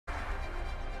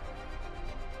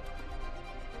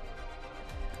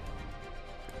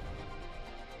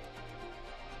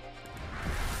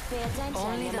pay attention.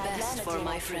 Only You the might best learn a for thing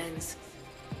my or two. friends.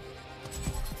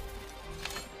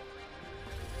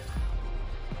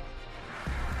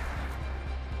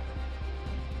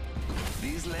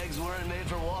 These legs weren't made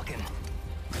for walking.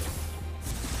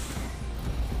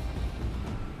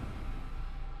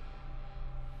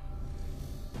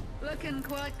 Looking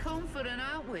quite confident,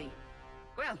 aren't we?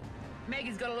 Well,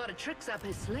 Maggie's got a lot of tricks up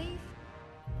her sleeve.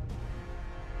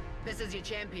 This is your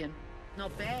champion.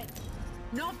 Not bad.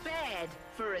 Not bad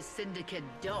for a syndicate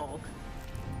dog.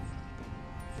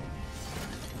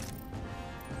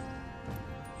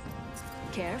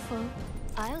 Careful.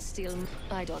 I'll steal.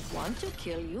 I don't want to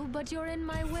kill you, but you're in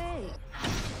my way.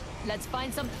 Let's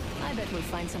find some. I bet we'll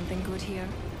find something good here.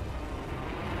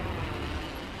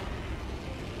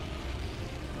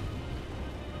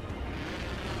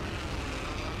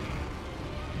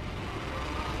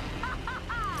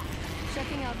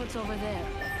 Checking out what's over there.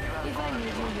 If I need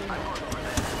you, you'll know.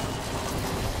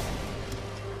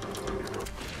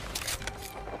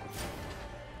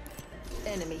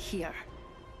 Enemy here.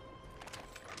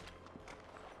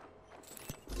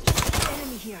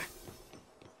 Enemy here.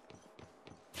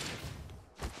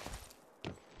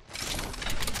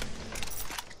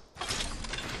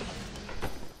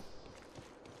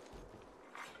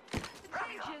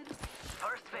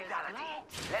 First fatality.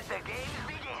 Let the games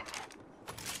begin.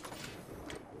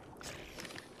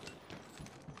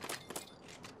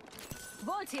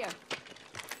 Vault here.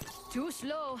 Too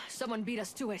slow. Someone beat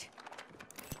us to it.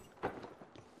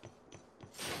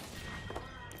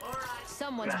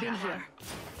 Someone's been here.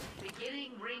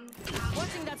 Beginning ring.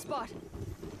 Watching that spot.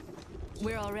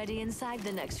 We're already inside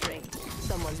the next ring.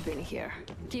 Someone's been here.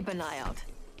 Keep an eye out.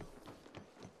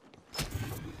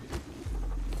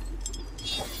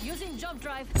 Using jump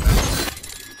drive.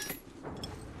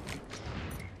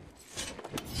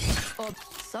 Oh,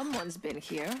 someone's been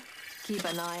here. Keep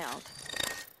an eye out.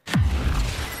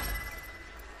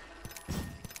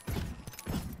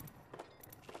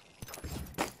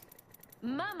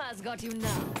 Mama's got you now.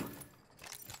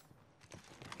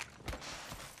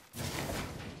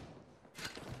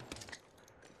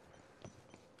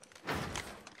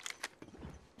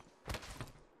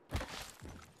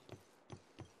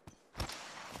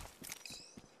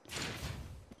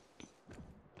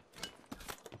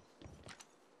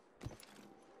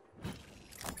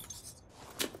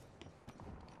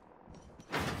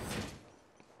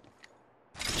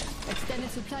 Extended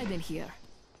supply bin here.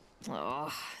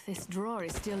 Oh, this drawer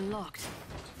is still locked.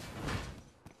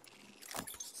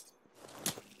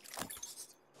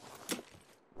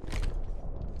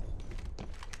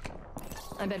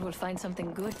 I bet we'll find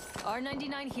something good.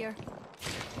 R99 here.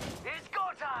 It's go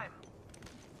time!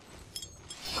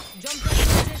 Jump right in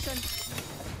position.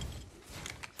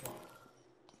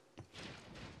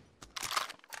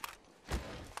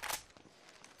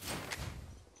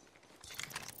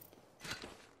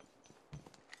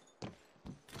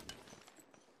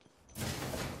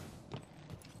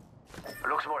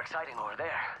 Looks more exciting over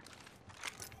there.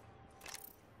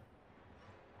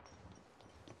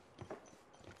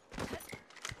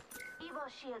 Evo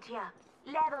shield here.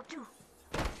 Level 2.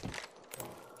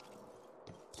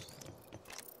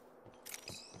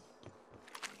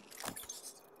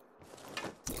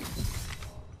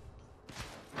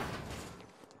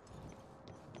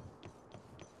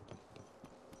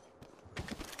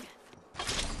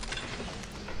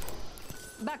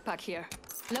 Backpack here.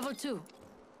 Level 2.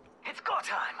 It's go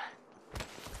time!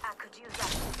 I could use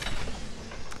that.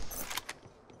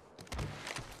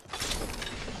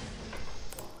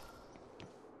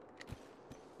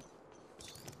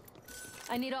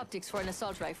 I need optics for an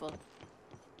assault rifle.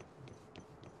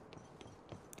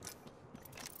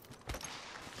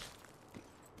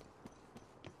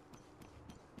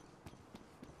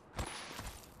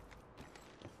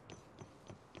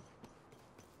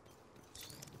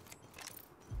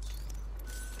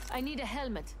 I need a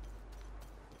helmet.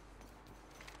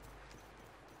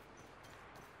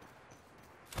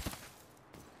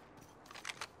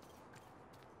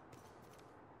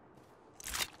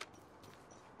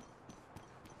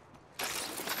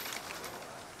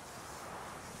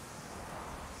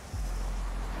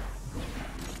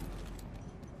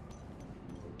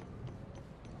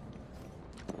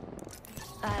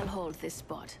 I'll hold this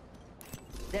spot.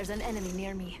 There's an enemy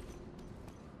near me.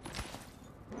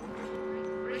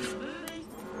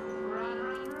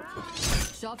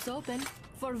 Shop's open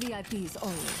for VIPs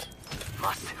only.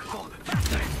 Must go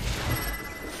faster!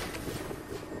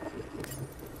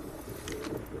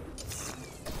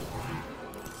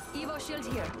 Evo shield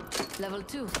here. Level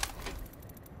 2.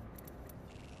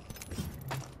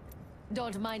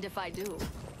 Don't mind if I do.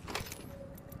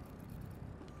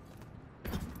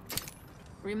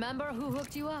 Remember who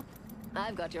hooked you up?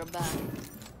 I've got your back.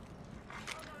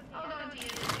 Hold on to your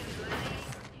shoes,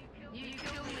 lady. You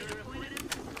kill leader appointed.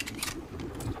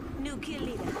 New kill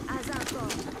leader, Azarko.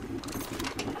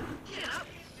 Chin up.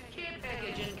 Care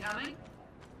package incoming.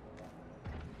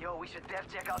 Yo, we should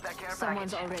def check out that care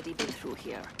Someone's package. already been through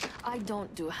here. I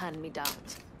don't do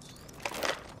hand-me-downs.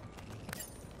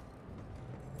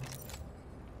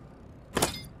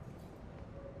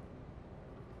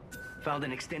 Found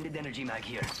an extended energy mag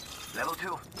here. Level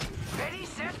 2. Ready,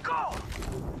 set, go!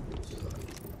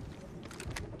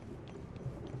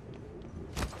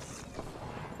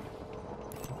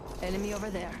 Enemy over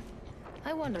there.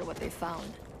 I wonder what they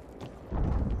found.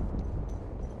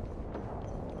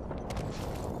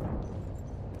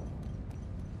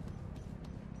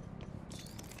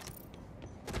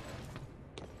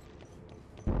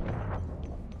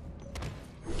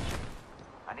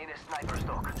 I need a sniper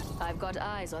stock. I've got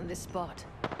eyes on this spot.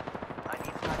 I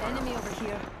need sniper. Enemy over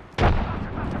here.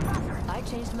 I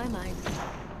changed my mind.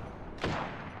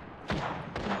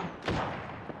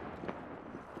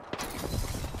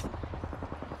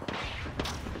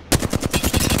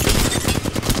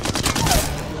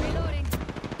 Reloading.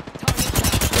 Target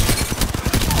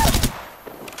down.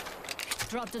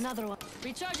 Dropped another one.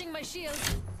 Recharging my shield.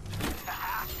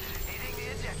 Hitting the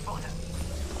eject button.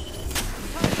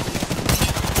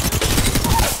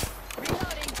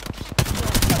 Reloading.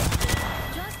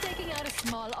 Just taking out a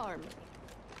small army.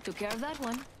 Took care of that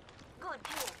one. Good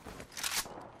kill.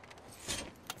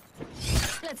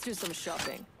 Let's do some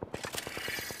shopping.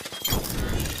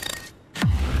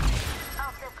 Of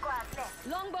the squad left.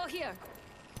 Longbow here.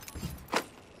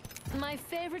 My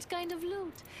favorite kind of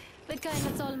loot. The kind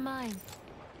that's all mine.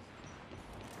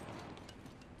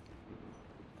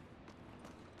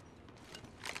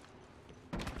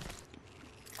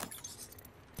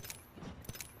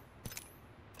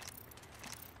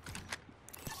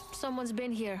 Someone's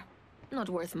been here. Not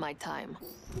worth my time.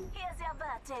 Here's your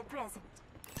birthday present.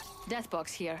 Death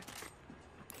box here.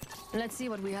 Let's see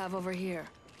what we have over here.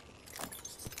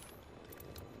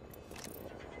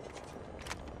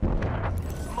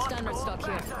 Standard stock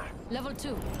here. Level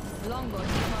 2. Longbow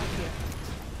mark here.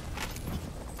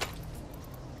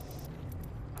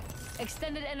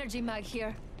 Extended energy mag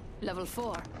here. Level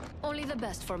 4. Only the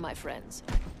best for my friends.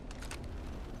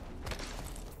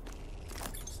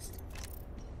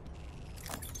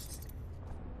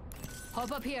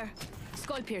 Hop up here.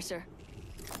 Skull piercer.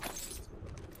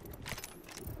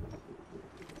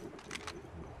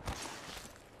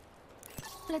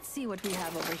 Let's see what we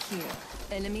have over here.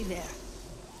 Enemy there.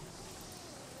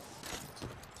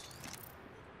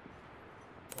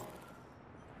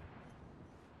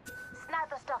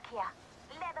 Sniper stock here.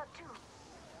 Level 2.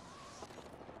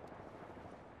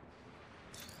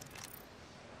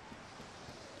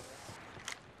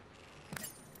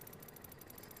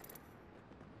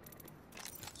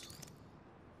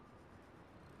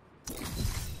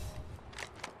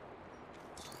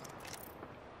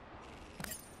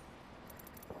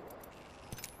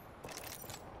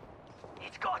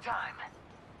 It's go time.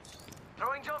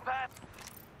 Throwing jump pad.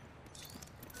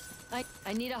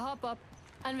 I need a hop up.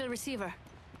 Anvil receiver.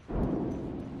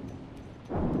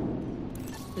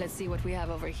 Let's see what we have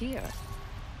over here.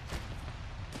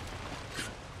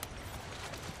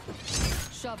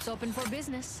 Shop's open for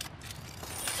business.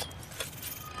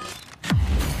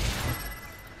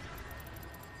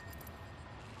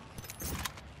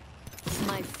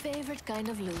 My favorite kind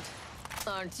of loot.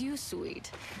 Aren't you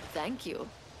sweet? Thank you.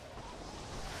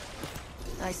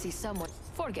 I see someone.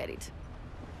 Forget it.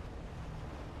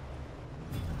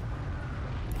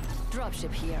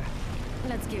 Dropship here.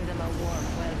 Let's give them a warm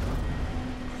welcome.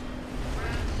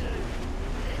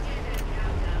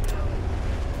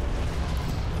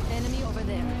 Enemy over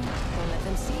there. Don't let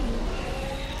them see you.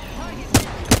 Target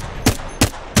down.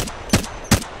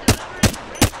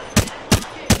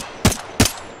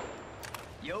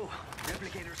 Yo,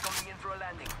 replicator's coming in for a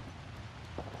landing.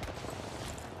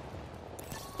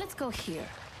 Let's go here.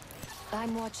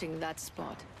 I'm watching that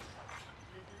spot.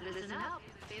 Listen up.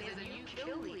 There's a new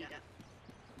kill leader.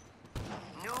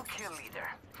 New kill leader.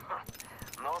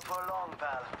 Not for long,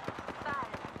 pal. Fire.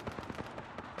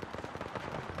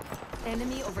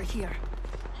 Enemy over here.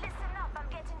 Listen up, I'm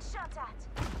getting shot at.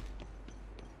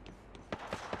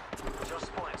 Just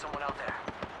spotted someone out there.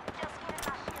 Just getting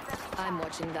my shield and I'm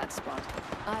watching that spot.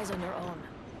 Eyes on your own.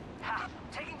 Ha!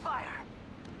 Taking fire!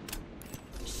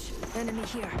 Shh. Enemy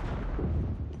here.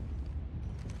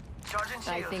 Charging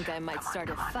shield. I think I might start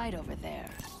a fight over there.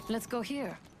 Let's go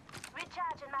here.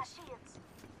 recharging my shields.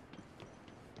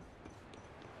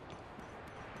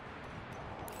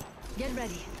 Get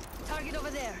ready. Target over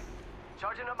there.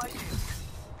 Charging up my shields.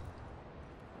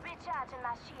 Recharging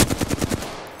my shield.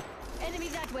 Enemy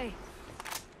that way.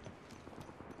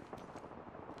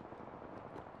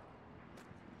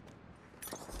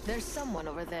 There's someone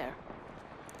over there.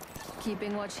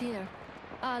 Keeping watch here.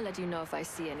 I'll let you know if I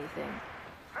see anything.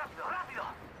 Rápido, rápido.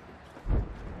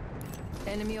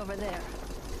 Enemy over there.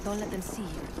 Don't let them see you.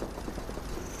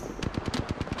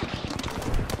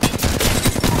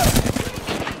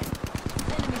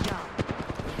 Enemy down.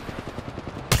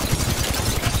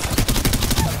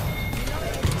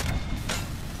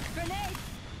 Grenade!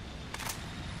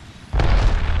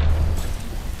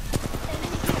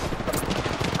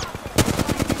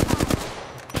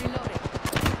 Reloading.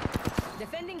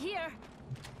 Defending here.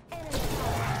 Enemy here.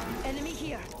 Enemy right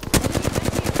here.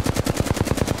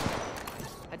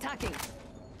 Attacking.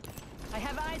 I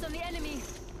have eyes on the enemy.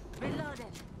 Reloaded.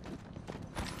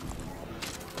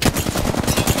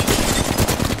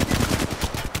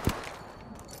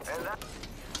 And that...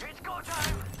 It's go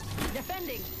time!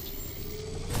 Defending.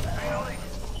 Reloading.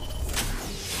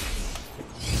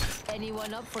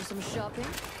 Anyone up for some shopping?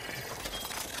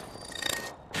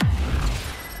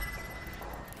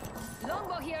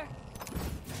 Longbow here.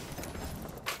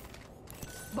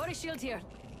 Body shield here.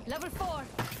 Level 4.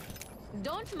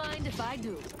 Don't mind if I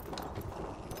do.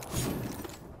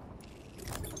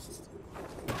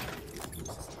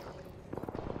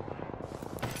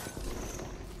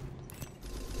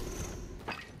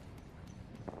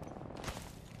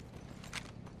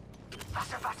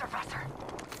 Faster, faster, faster.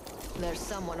 There's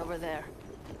someone over there.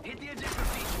 Hit the ejector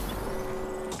seat.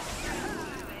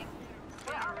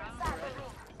 We're on inside the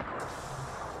ring.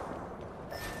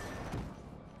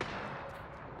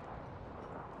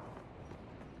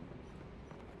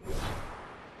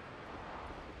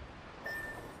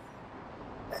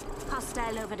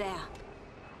 Hostile over there.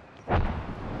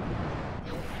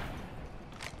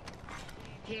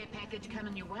 Care package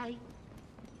coming your way.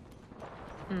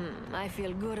 I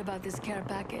feel good about this care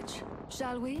package.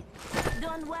 Shall we?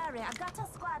 Don't worry, I got a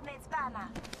squad mate's banner.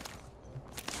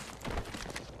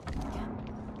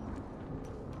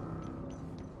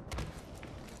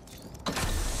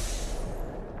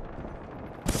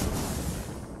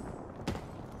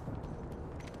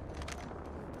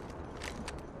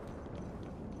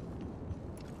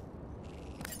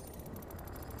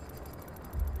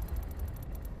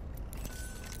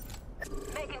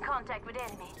 Making contact with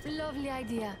enemy. Lovely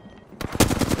idea.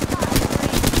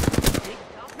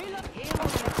 Reload.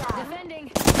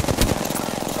 Defending.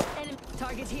 Enemy.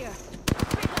 Target here.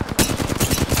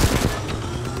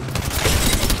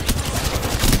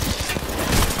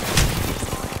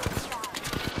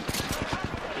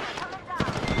 Coming down.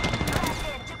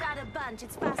 Right you got a bunch.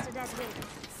 It's faster that way.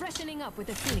 Freshening up with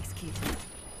the Phoenix kit.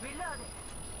 Reloaded.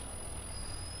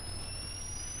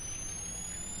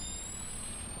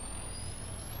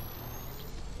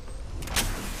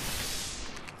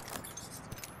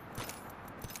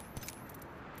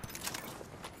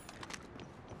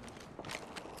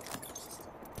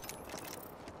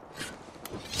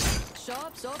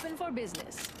 Shops open for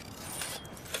business.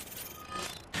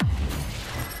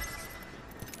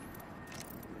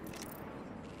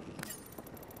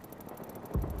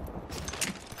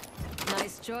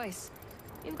 Nice choice.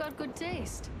 You've got good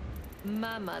taste.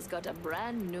 Mama's got a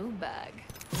brand new bag.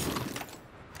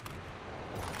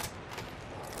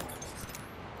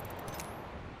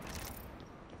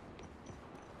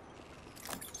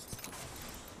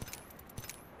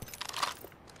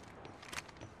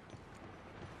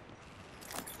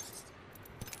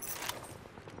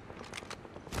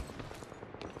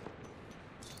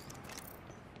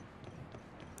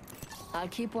 I'll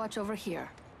keep watch over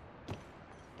here.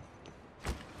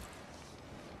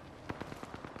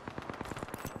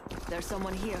 There's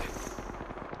someone here.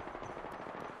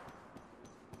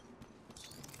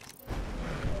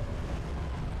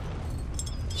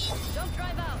 Jump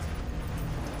drive out.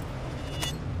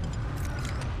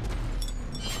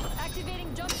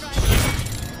 Activating jump drive.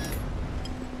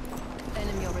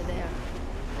 Enemy over there.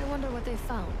 I wonder what they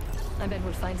found. I bet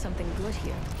we'll find something good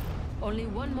here. Only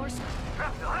one more.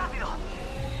 Rápido, rápido.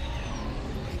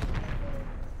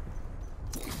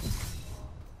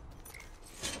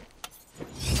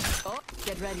 Oh,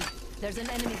 get ready. There's an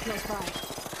enemy close by.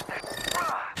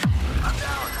 I'm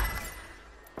down.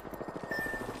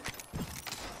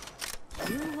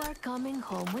 You are coming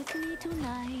home with me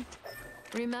tonight.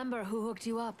 Remember who hooked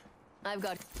you up. I've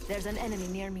got... There's an enemy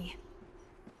near me.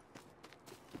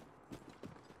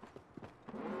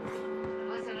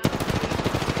 Listen up.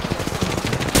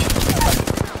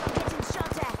 Getting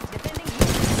shot at. Defending here.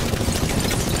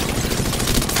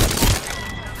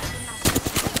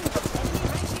 Enemy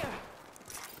right here.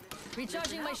 Recharge.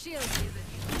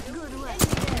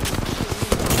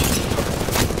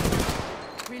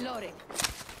 Reloading.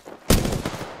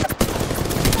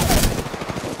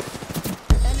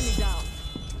 Enemy down.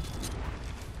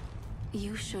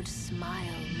 You should smile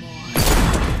more.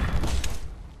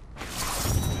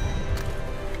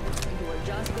 You were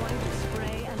just going